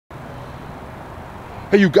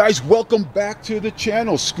Hey you guys, welcome back to the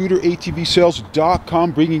channel.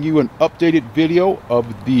 ScooterATVsales.com, bringing you an updated video of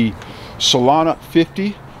the Solana 50.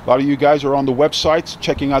 A lot of you guys are on the websites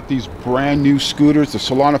checking out these brand new scooters. The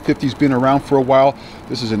Solana 50 has been around for a while.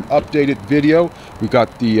 This is an updated video. We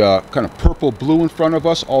got the kind of purple blue in front of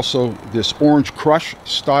us, also this orange crush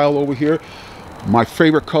style over here. My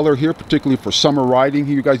favorite color here, particularly for summer riding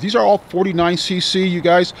here, you guys. These are all 49cc, you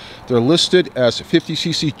guys. They're listed as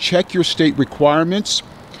 50cc. Check your state requirements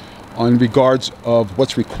in regards of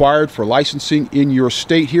what's required for licensing in your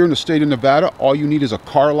state. Here in the state of Nevada, all you need is a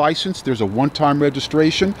car license. There's a one-time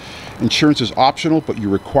registration. Insurance is optional, but you're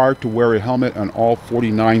required to wear a helmet on all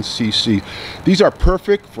 49cc. These are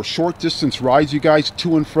perfect for short distance rides, you guys,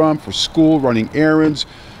 to and from, for school, running errands,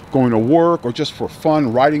 going to work, or just for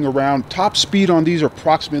fun, riding around. Top speed on these are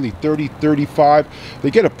approximately 30-35.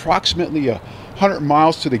 They get approximately 100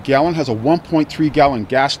 miles to the gallon, has a 1.3 gallon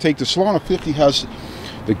gas tank. The Solana 50 has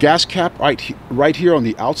the gas cap right here on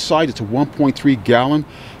the outside. It's a 1.3 gallon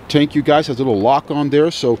tank, you guys. Has a little lock on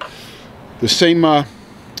there. So the same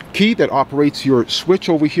key that operates your switch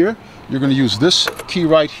over here, you're going to use this key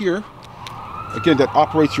right here. Again, that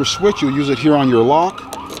operates your switch. You'll use it here on your lock.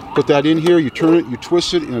 Put that in here, you turn it, you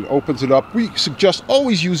twist it, and it opens it up. We suggest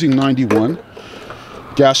always using 91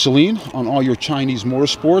 gasoline on all your Chinese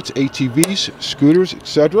motorsports, ATVs, scooters,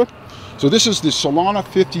 etc. So this is the Solana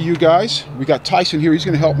 50, you guys. We got Tyson here. He's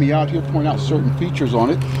going to help me out here, point out certain features on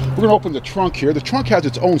it. We're going to open the trunk here. The trunk has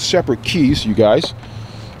its own separate keys, you guys.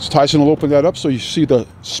 So Tyson will open that up so you see the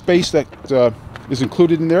space that is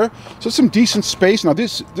included in there. So some decent space. Now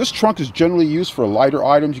this trunk is generally used for lighter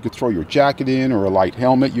items. You could throw your jacket in or a light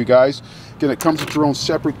helmet, you guys. Again, it comes with your own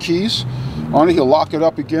separate keys on it. He'll lock it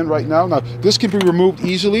up again right now. Now this can be removed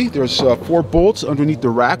easily. There's 4 bolts underneath the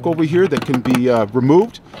rack over here that can be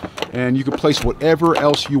removed, and you can place whatever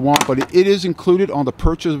else you want, but it is included on the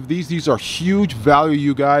purchase of these. These are huge value,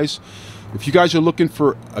 you guys. If you guys are looking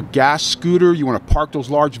for a gas scooter, you want to park those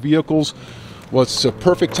large vehicles, well, it's a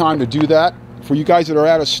perfect time to do that. For you guys that are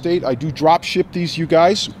out of state, I do drop ship these, you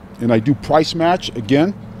guys, and I do price match.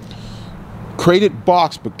 Again, crated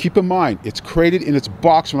box, but keep in mind, it's crated in its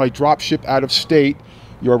box. When I drop ship out of state,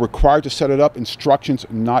 you are required to set it up. Instructions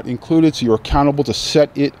not included, so you're accountable to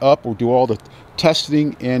set it up or do all the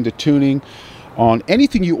testing and the tuning on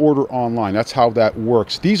anything you order online. That's how that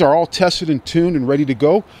works. These are all tested and tuned and ready to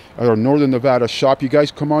go at our Northern Nevada shop. You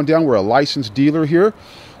guys come on down. We're a licensed dealer here,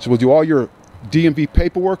 so we'll do all your DMV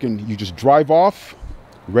paperwork, and you just drive off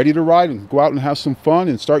ready to ride and go out and have some fun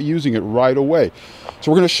and start using it right away.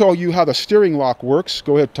 So we're going to show you how the steering lock works.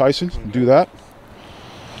 Go ahead, Tyson, do that.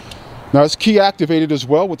 Now it's key activated as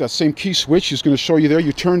well with that same key switch. He's going to show you there.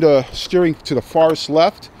 You turn the steering to the farthest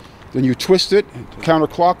left, then you twist it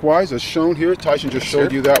counterclockwise as shown here. Tyson just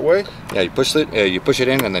showed you that way. Yeah, you push it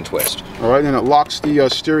in and then twist. All right, and it locks the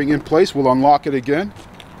steering in place. We'll unlock it again.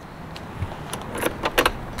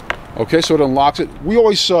 Okay, so it unlocks it. We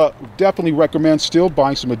always definitely recommend still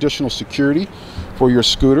buying some additional security for your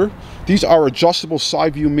scooter. These are adjustable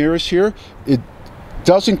side view mirrors here. It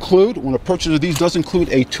does include, when a purchase of these does include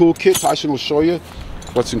a toolkit. Tyson will show you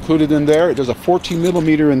what's included in there. There's a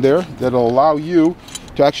 14mm in there that'll allow you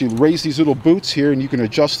to actually raise these little boots here, and you can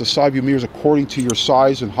adjust the side view mirrors according to your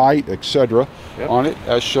size and height, etc. On it,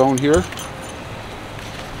 as shown here.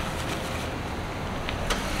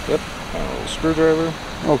 Yep, a little screwdriver.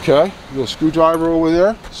 Okay, little screwdriver over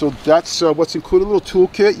there. So that's what's included, a little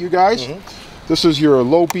toolkit, you guys. This is your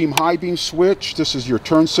low beam, high beam switch. This is your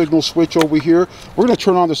turn signal switch over here. We're going to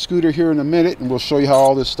turn on the scooter here in a minute, and we'll show you how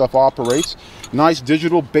all this stuff operates. Nice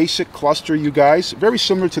digital basic cluster, you guys. Very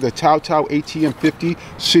similar to the TaoTao ATM 50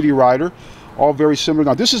 City Rider. All very similar.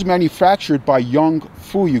 Now this is manufactured by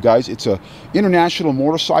YONGFU, you guys. It's an international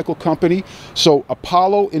motorcycle company. So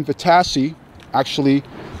Apollo and VITACCI actually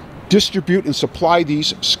distribute and supply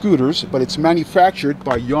these scooters, but it's manufactured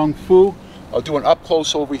by YONGFU. I'll do an up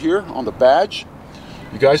close over here on the badge.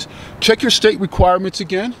 You guys check your state requirements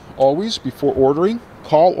again, always before ordering.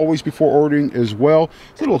 Call always before ordering as well.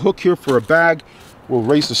 Little hook here for a bag. We'll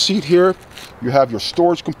raise the seat here. You have your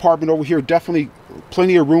storage compartment over here. Definitely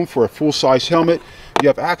plenty of room for a full-size helmet. You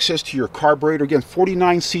have access to your carburetor. Again,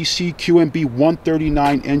 49cc QMB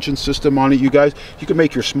 139 engine system on it, you guys. You can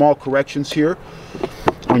make your small corrections here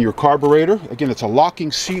on your carburetor. Again, it's a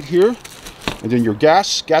locking seat here. And then your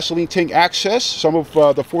gasoline tank access. Some of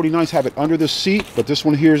the 49s have it under the seat, but this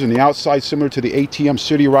one here is on the outside, similar to the ATM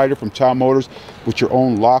City Rider from TaoTao Motors, with your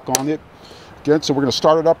own lock on it. Again, so we're going to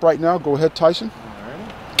start it up right now. Go ahead, Tyson.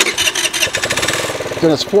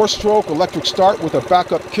 Then it's 4-stroke electric start with a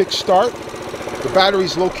backup kick start. The battery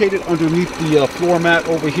is located underneath the floor mat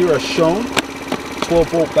over here as shown.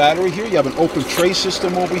 12-volt battery here. You have an open tray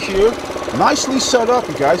system over here. Nicely set up,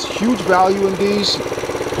 you guys. Huge value in these.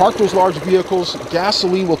 Park those large vehicles.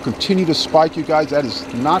 Gasoline will continue to spike, you guys. That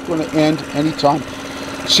is not going to end anytime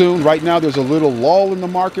soon. Right now, there's a little lull in the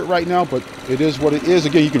market right now, but it is what it is.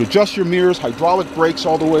 Again, you can adjust your mirrors, hydraulic brakes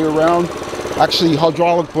all the way around. Actually,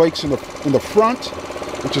 hydraulic brakes in the front,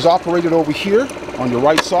 which is operated over here on your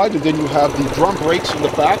right side, and then you have the drum brakes in the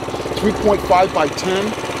back. 3.5 by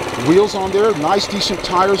 10 wheels on there. Nice, decent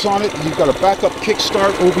tires on it. You've got a backup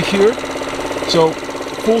kickstart over here. So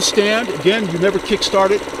full stand. Again, you never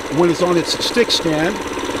kickstart it when it's on its stick stand.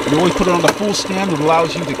 You always put it on the full stand. It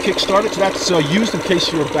allows you to kickstart it. So that's used in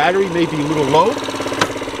case your battery may be a little low.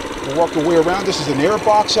 We'll walk the way around. This is an air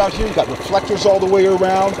box out here. You got reflectors all the way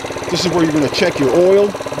around. This is where you're going to check your oil.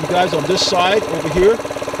 You guys on this side over here.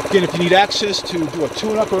 Again, if you need access to do a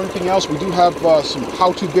tune-up or anything else, we do have some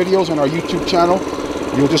how-to videos on our YouTube channel.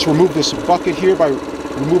 You'll just remove this bucket here by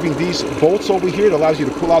removing these bolts over here. It allows you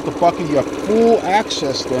to pull out the bucket. You have full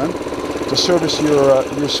access then to service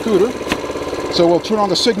your scooter. So we'll turn on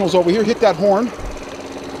the signals over here. Hit that horn.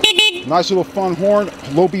 Nice little fun horn.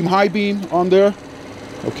 Low beam, high beam on there.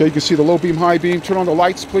 Okay, you can see the low beam, high beam. Turn on the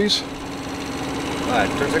lights, please.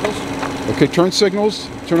 Turn signals. Okay, turn signals.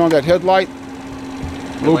 Turn on that headlight.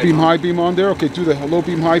 Low beam, high beam on there. Okay, do the low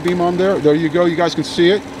beam, high beam on there. There you go. You guys can see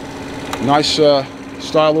it. Nice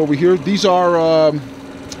style over here. These are,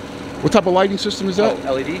 what type of lighting system is that?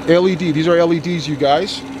 Oh, LED. LED. These are LEDs, you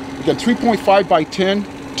guys. Again, 3.5 by 10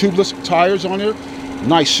 tubeless tires on there.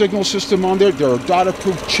 Nice signal system on there. They're data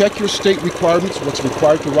proof. Check your state requirements. What's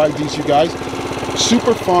required to ride these, you guys.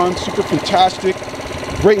 Super fun, super fantastic.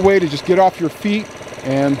 Great way to just get off your feet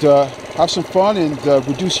and have some fun and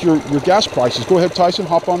reduce your gas prices. Go ahead, Tyson,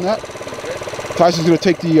 hop on that. Tyson's going to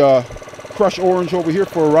take the Crush Orange over here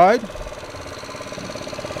for a ride.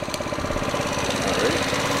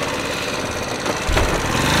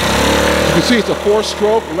 You can see it's a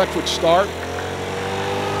 4-stroke electric start.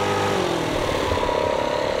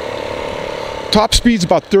 Top speed's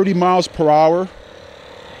about 30 miles per hour.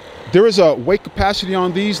 There is a weight capacity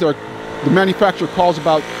on these. The manufacturer calls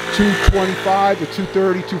about 225 to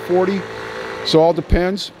 230, 240. So all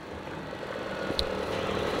depends.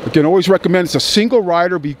 Again, always recommend it's a single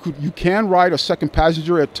rider, but you can ride a second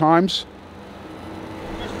passenger at times.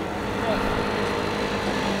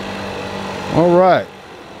 All right.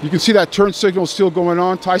 You can see that turn signal is still going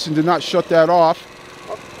on. Tyson did not shut that off.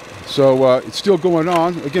 So it's still going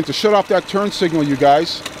on. Again, to shut off that turn signal, you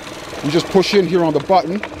guys, you just push in here on the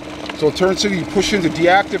button. So turn signal, you push in to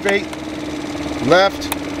deactivate. Left,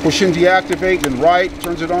 push in, deactivate, then right,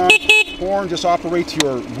 turns it on. Horn just operates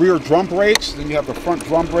your rear drum brakes. Then you have the front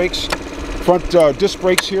drum brakes, front disc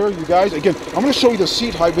brakes here, you guys. Again, I'm going to show you the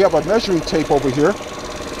seat height. We have a measuring tape over here.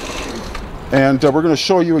 And we're going to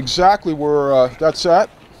show you exactly where that's at.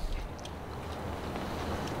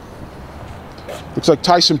 Looks like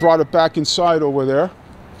Tyson brought it back inside over there.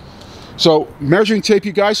 So measuring tape,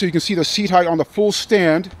 you guys, so you can see the seat height on the full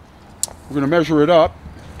stand. We're going to measure it up.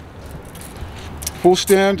 Full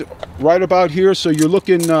stand right about here. So you're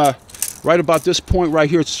looking right about this point right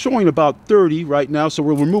here. It's showing about 30 right now. So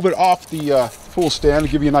we'll remove it off the full stand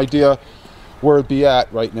to give you an idea where it'd be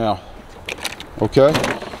at right now. Okay.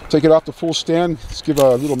 Take it off the full stand. Let's give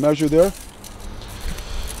a little measure there.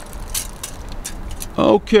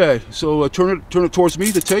 Okay, so turn it towards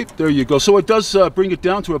me, the tape. There you go. So it does bring it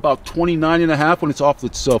down to about 29.5 when it's off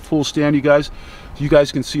its full stand, you guys. You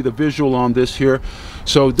guys can see the visual on this here.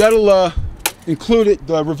 So that'll include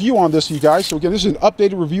the review on this, you guys. So again, this is an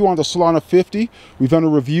updated review on the Solana 50. We've done a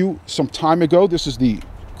review some time ago. This is the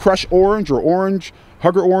Crush Orange, or Orange,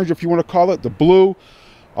 Hugger Orange if you want to call it, the blue.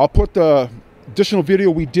 I'll put the additional video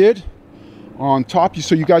we did on top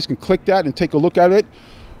so you guys can click that and take a look at it.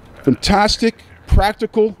 Fantastic,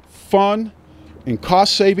 practical, fun, and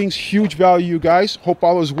cost savings. Huge value, you guys. Hope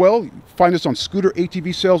all is well. Find us on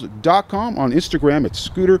scooterattvsales.com. On Instagram, it's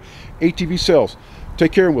scooterattvsales.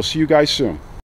 Take care, and we'll see you guys soon.